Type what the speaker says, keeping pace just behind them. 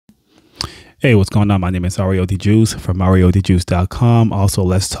Hey, what's going on? My name is Mario the Juice from MarioTheJuice.com. Also,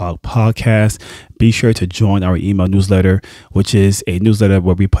 Let's Talk Podcast. Be sure to join our email newsletter, which is a newsletter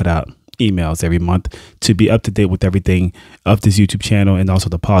where we put out emails every month to be up to date with everything of this YouTube channel and also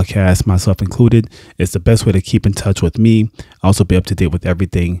the podcast, myself included. It's the best way to keep in touch with me. Also, be up to date with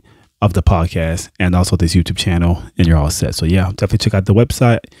everything of the podcast and also this YouTube channel, and you're all set. So yeah, definitely check out the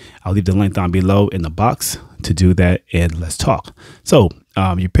website. I'll leave the link down below in the box to do that, and let's talk. So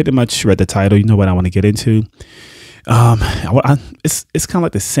you pretty much read the title. You know what I want to get into. It's kind of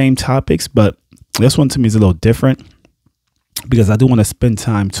like the same topics, but this one to me is a little different because I do want to spend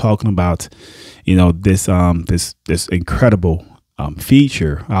time talking about, you know, this incredible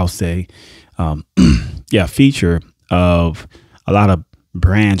feature, I'll say, feature of a lot of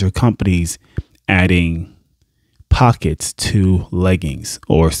brands or companies adding pockets to leggings,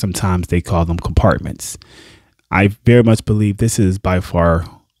 or sometimes they call them compartments. I very much believe this is by far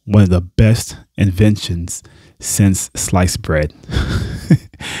one of the best inventions since sliced bread.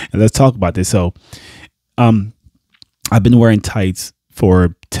 And let's talk about this. So I've been wearing tights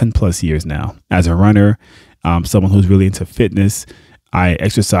for 10 plus years now as a runner, someone who's really into fitness. I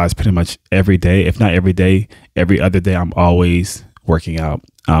exercise pretty much every day, if not every day, every other day. I'm always working out.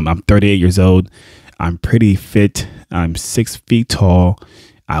 I'm 38 years old. I'm pretty fit. I'm 6 feet tall.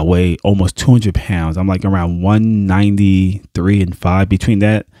 I weigh almost 200 pounds. I'm like around 193 and 5. Between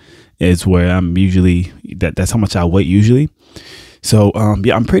that is where I'm usually, that's how much I weigh usually. So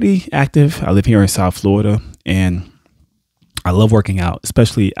yeah, I'm pretty active. I live here in South Florida and I love working out,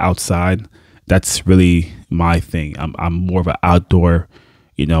 especially outside. That's really my thing. I'm more of an outdoor,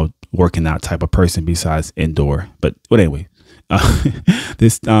 working out type of person besides indoor. But anyway,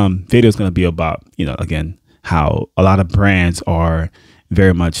 this video is going to be about, again, how a lot of brands are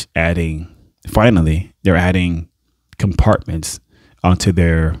very much they're adding compartments onto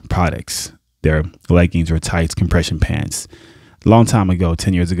their products, their leggings or tights, compression pants. A long time ago,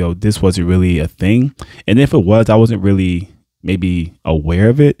 10 years ago, this wasn't really a thing. And if it was, I wasn't really maybe aware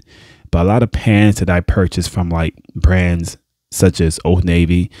of it. But a lot of pants that I purchased from like brands such as Old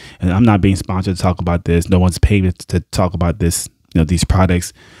Navy, and I'm not being sponsored to talk about this. No one's paid me to talk about this, these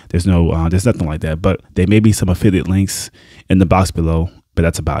products. There's nothing like that. But there may be some affiliate links in the box below, but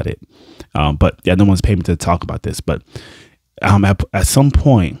that's about it. But yeah, no one's paid me to talk about this. But at some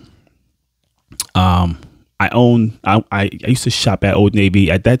point, I used to shop at Old Navy.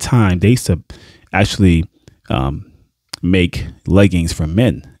 At that time, they used to actually make leggings for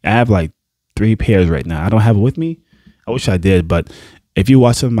men. I have like 3 pairs right now. I don't have it with me. I wish I did, but if you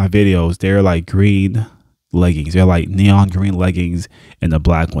watch some of my videos, they're like green leggings. They're like neon green leggings and a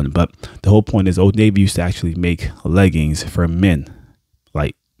black one. But the whole point is Old Navy used to actually make leggings for men,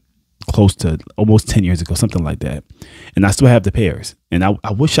 like close to almost 10 years ago, something like that. And I still have the pairs. And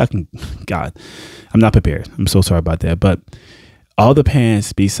I wish I can, God, I'm not prepared. I'm so sorry about that. But all the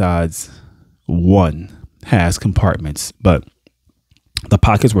pants besides one has compartments, but the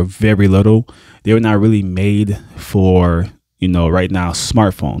pockets were very little. They were not really made for, right now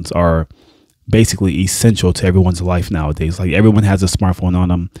smartphones are basically essential to everyone's life nowadays. Like everyone has a smartphone on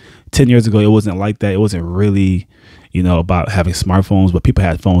them. 10 years ago, it wasn't like that. It wasn't really, about having smartphones, but people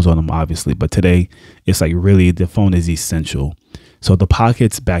had phones on them, obviously. But today it's like really the phone is essential. So the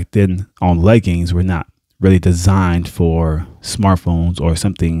pockets back then on leggings were not really designed for smartphones or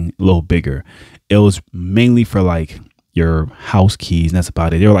something a little bigger. It was mainly for like your house keys, and that's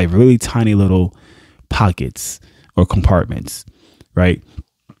about it. They were like really tiny little pockets or compartments, right?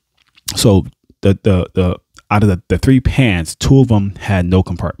 So the out of the 3 pants, 2 of them had no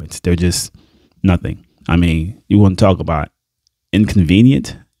compartments. They're just nothing. I mean, you want to talk about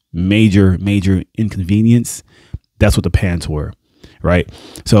inconvenient, major inconvenience. That's what the pants were, right?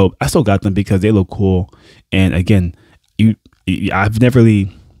 So I still got them because they look cool. And again, I've never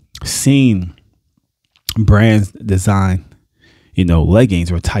really seen brands design,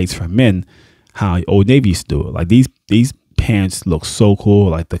 leggings or tights for men how Old Navy used to do it. Like these pants look so cool,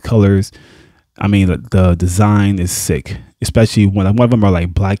 like the colors. I mean, the design is sick, especially when one of them are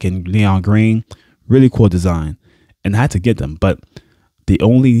like black and neon green. Really cool design, and I had to get them. But the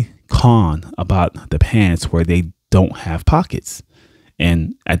only con about the pants were they don't have pockets.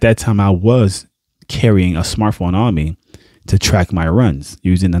 And at that time, I was carrying a smartphone on me to track my runs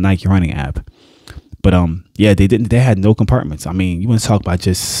using the Nike running app. But yeah, they had no compartments. I mean, you want to talk about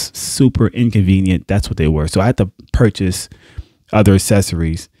just super inconvenient. That's what they were. So I had to purchase other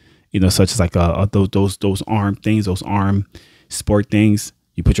accessories, such as like those arm things, those arm sport things.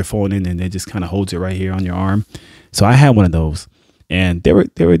 You put your phone in and it just kind of holds it right here on your arm. So I had one of those, and they were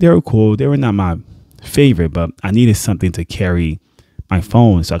cool. They were not my favorite, but I needed something to carry my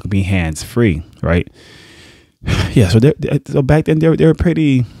phone so I could be hands free, right? Yeah, so back then they were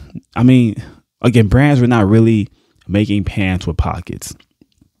pretty. I mean, again, brands were not really making pants with pockets.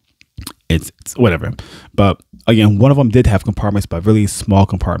 It's whatever, but again, one of them did have compartments, but really small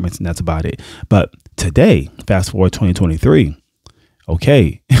compartments, and that's about it. But today, fast forward 2023,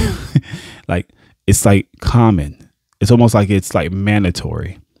 okay, like it's like common. It's almost like it's like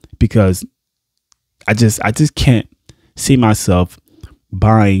mandatory because I just can't see myself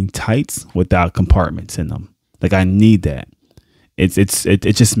buying tights without compartments in them. Like I need that. It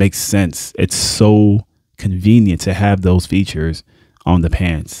just makes sense. It's so convenient to have those features on the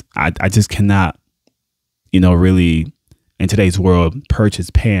pants. I just cannot, really in today's world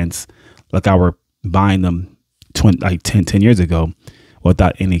purchase pants like I were buying them 10 years ago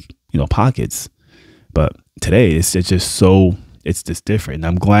without any, pockets. But today it's just different.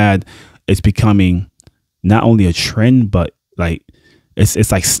 I'm glad it's becoming not only a trend, but like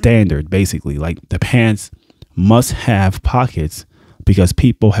it's like standard basically. Like the pants must have pockets because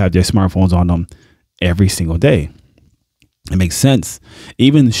people have their smartphones on them every single day. It makes sense.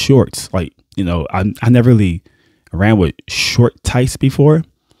 Even shorts, like, I never really ran with short tights before.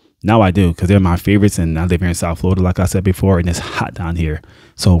 Now I do because they're my favorites, and I live here in South Florida, like I said before, and it's hot down here.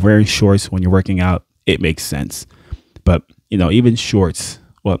 So wearing shorts when you're working out, it makes sense. But, even shorts,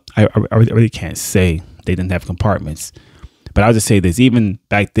 well, I really can't say they didn't have compartments. But I'll just say this, even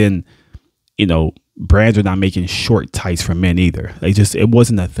back then, brands were not making short tights for men either. It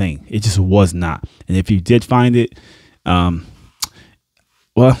wasn't a thing. It just was not. And if you did find it,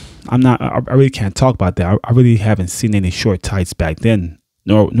 well, I really can't talk about that. I really haven't seen any short tights back then,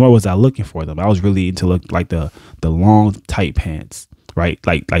 nor was I looking for them. I was really into look like the long tight pants, right?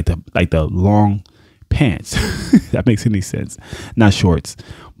 Like the long pants. That makes any sense. Not shorts.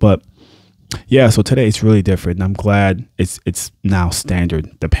 But yeah, so today it's really different. And I'm glad it's now standard.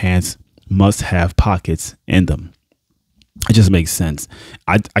 The pants must have pockets in them. It just makes sense.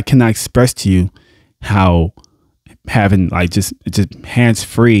 I cannot express to you how having like just hands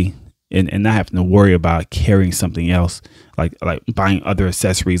free and not having to worry about carrying something else, like buying other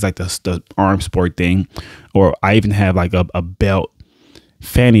accessories like the arm sport thing, or I even have like a belt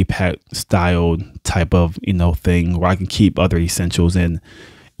fanny pack styled type of thing where I can keep other essentials in,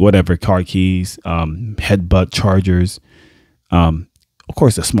 whatever, car keys, headbutt chargers, of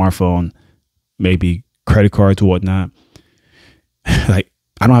course a smartphone, maybe credit cards or whatnot. Like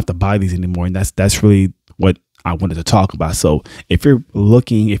I don't have to buy these anymore, and that's really what I wanted to talk about. So if you're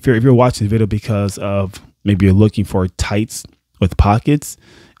watching the video because of maybe you're looking for tights with pockets,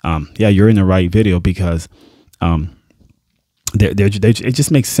 yeah, you're in the right video because it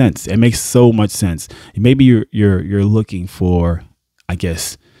just makes sense. It makes so much sense. Maybe you're looking for, I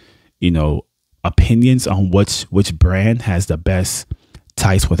guess, opinions on which brand has the best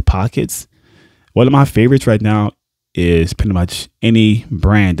tights with pockets. One of my favorites right now is pretty much any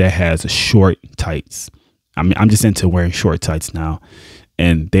brand that has short tights. I mean, I'm just into wearing short tights now,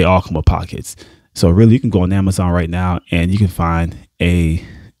 and they all come with pockets. So really, you can go on Amazon right now and you can find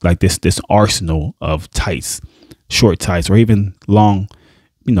this arsenal of tights, short tights, or even long,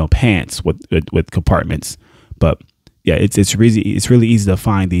 pants with compartments. But yeah, it's really easy to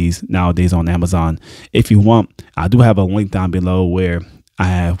find these nowadays on Amazon. If you want, I do have a link down below where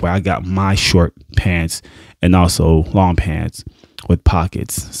I got my short pants and also long pants with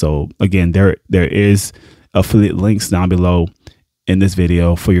pockets. So again, there is affiliate links down below in this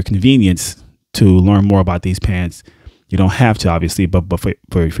video for your convenience to learn more about these pants. You don't have to, obviously, but for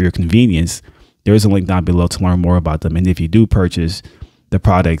your convenience, there is a link down below to learn more about them. And if you do purchase the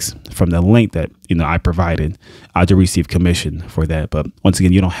products from the link that I provided, I do receive commission for that. But once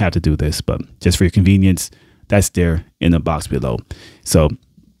again, you don't have to do this, but just for your convenience, that's there in the box below. So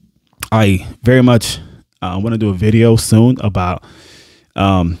I very much want to do a video soon about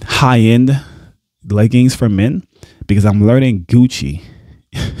high-end leggings for men, because I'm learning Gucci.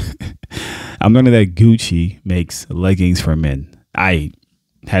 I'm learning that Gucci makes leggings for men. I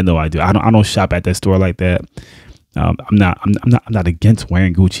had no idea. I don't shop at that store like that. I'm not against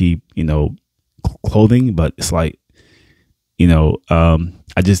wearing Gucci, clothing, but it's like,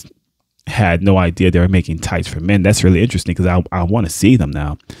 I just had no idea they were making tights for men. That's really interesting because I want to see them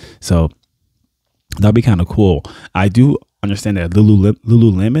now. So that'd be kind of cool. I do understand that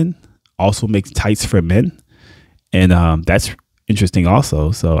Lululemon also makes tights for men, and that's interesting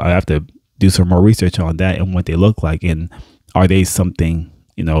also. So I have to do some more research on that and what they look like, and are they something,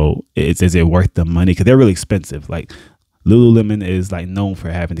 is it worth the money? Because they're really expensive. Like Lululemon is like known for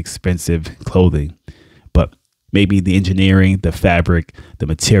having expensive clothing, but maybe the engineering, the fabric, the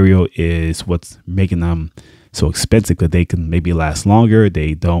material is what's making them so expensive because they can maybe last longer.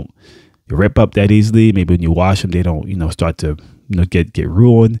 They don't rip up that easily. Maybe when you wash them, they don't, start to, get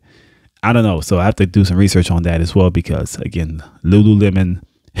ruined. I don't know. So I have to do some research on that as well, because again, Lululemon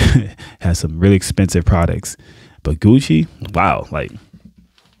has some really expensive products, but Gucci, wow, like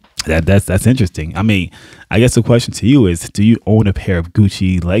that's interesting. I mean, I guess the question to you is, do you own a pair of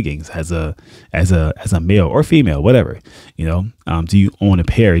Gucci leggings as a male or female, whatever, do you own a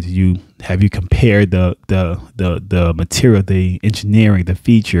pair? Have you compared the material, the engineering, the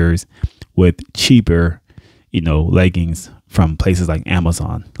features with cheaper, leggings from places like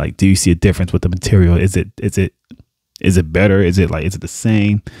Amazon? Like, do you see a difference with the material? Is it better? Is it the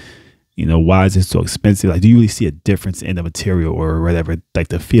same? Why is it so expensive? Like, do you really see a difference in the material or whatever, like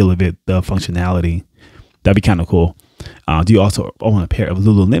the feel of it, the functionality? That'd be kind of cool. Do you also own a pair of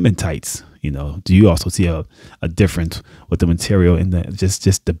Lululemon tights? Do you also see a difference with the material and the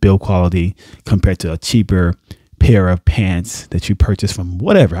just the build quality compared to a cheaper pair of pants that you purchase from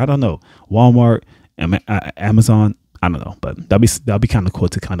whatever? I don't know, Walmart, Amazon. I don't know, but that'll be kind of cool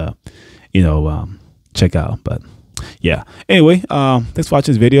to kind of check out. But yeah, anyway, thanks for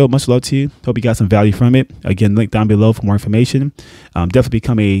watching this video. Much love to you. Hope you got some value from it. Again, link down below for more information. Definitely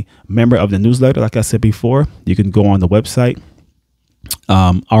become a member of the newsletter. Like I said before, you can go on the website,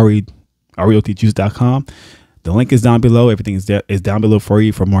 reotjuice.com. The link is down below. Everything is down below for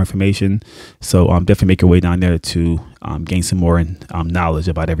you for more information. So definitely make your way down there to gain some more knowledge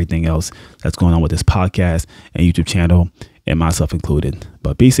about everything else that's going on with this podcast and YouTube channel, and myself included.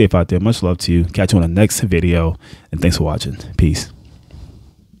 But be safe out there. Much love to you. Catch you on the next video. And thanks for watching. Peace.